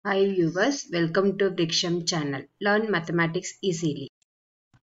Hi viewers, welcome to Briksham channel. Learn mathematics easily.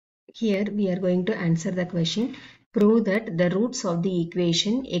 Here we are going to answer the question. Prove that the roots of the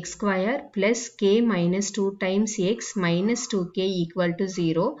equation x square plus k minus 2 times x minus 2k equal to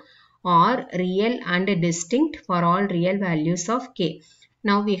 0 are real and distinct for all real values of k.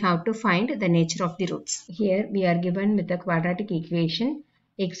 Now we have to find the nature of the roots. Here we are given with the quadratic equation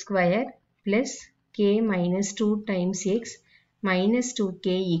x square plus k minus 2 times x minus 2k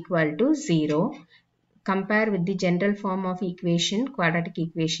equal to 0. Compare with the general form of equation, quadratic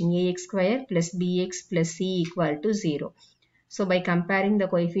equation ax square plus bx plus c equal to 0. So by comparing the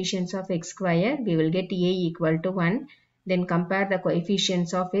coefficients of x square, we will get a equal to 1. Then compare the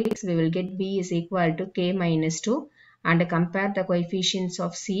coefficients of x, we will get b is equal to k minus 2. And compare the coefficients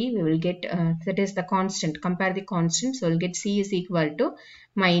of c, we will get, that is the constant. Compare the constants, so we will get c is equal to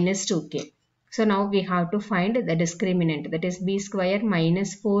minus 2k. So now we have to find the discriminant, that is b square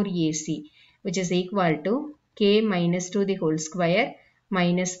minus 4ac, which is equal to k minus 2 the whole square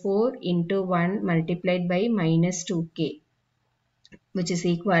minus 4 into 1 multiplied by minus 2k, which is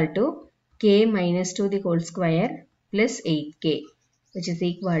equal to k minus 2 the whole square plus 8k, which is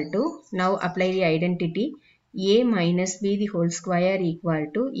equal to, now apply the identity, a minus b the whole square equal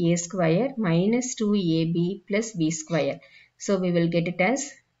to a square minus 2ab plus b square. So we will get it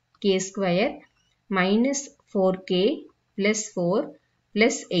as k square minus 4k plus 4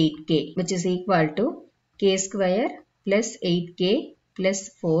 plus 8k, which is equal to k square plus 8k plus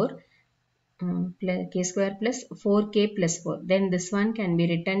 4 k square plus 4k plus 4. Then this one can be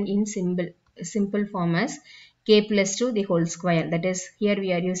written in simple form as k plus 2 the whole square. That is, here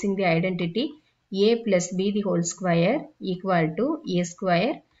we are using the identity a plus b the whole square equal to a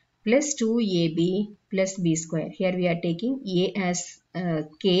square plus 2ab plus b square. Here we are taking a as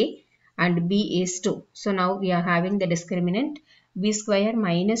k and b is 2. So now we are having the discriminant b square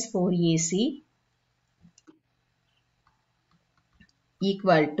minus 4ac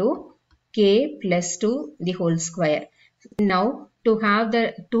equal to k plus 2 the whole square. Now to have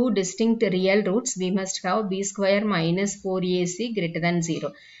the two distinct real roots, we must have b square minus 4ac greater than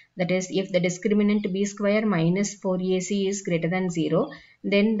 0. That is, if the discriminant b square minus 4ac is greater than 0,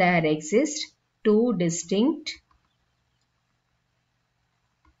 then there exist two distinct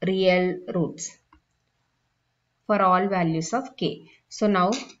real roots for all values of k. So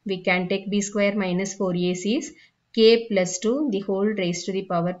now we can take b square minus 4ac is k plus 2 the whole raised to the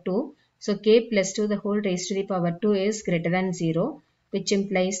power 2. So k plus 2 the whole raised to the power 2 is greater than 0, which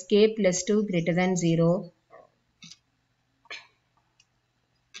implies k plus 2 greater than 0,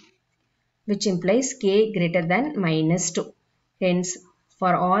 which implies k greater than minus 2. Hence,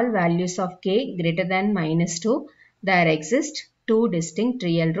 for all values of k greater than minus 2, there exist two distinct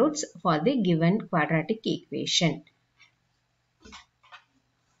real roots for the given quadratic equation.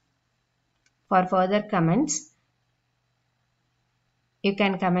 For further comments, you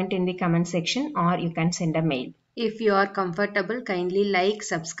can comment in the comment section or you can send a mail. If you are comfortable, kindly like,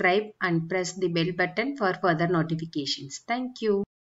 subscribe and press the bell button for further notifications. Thank you.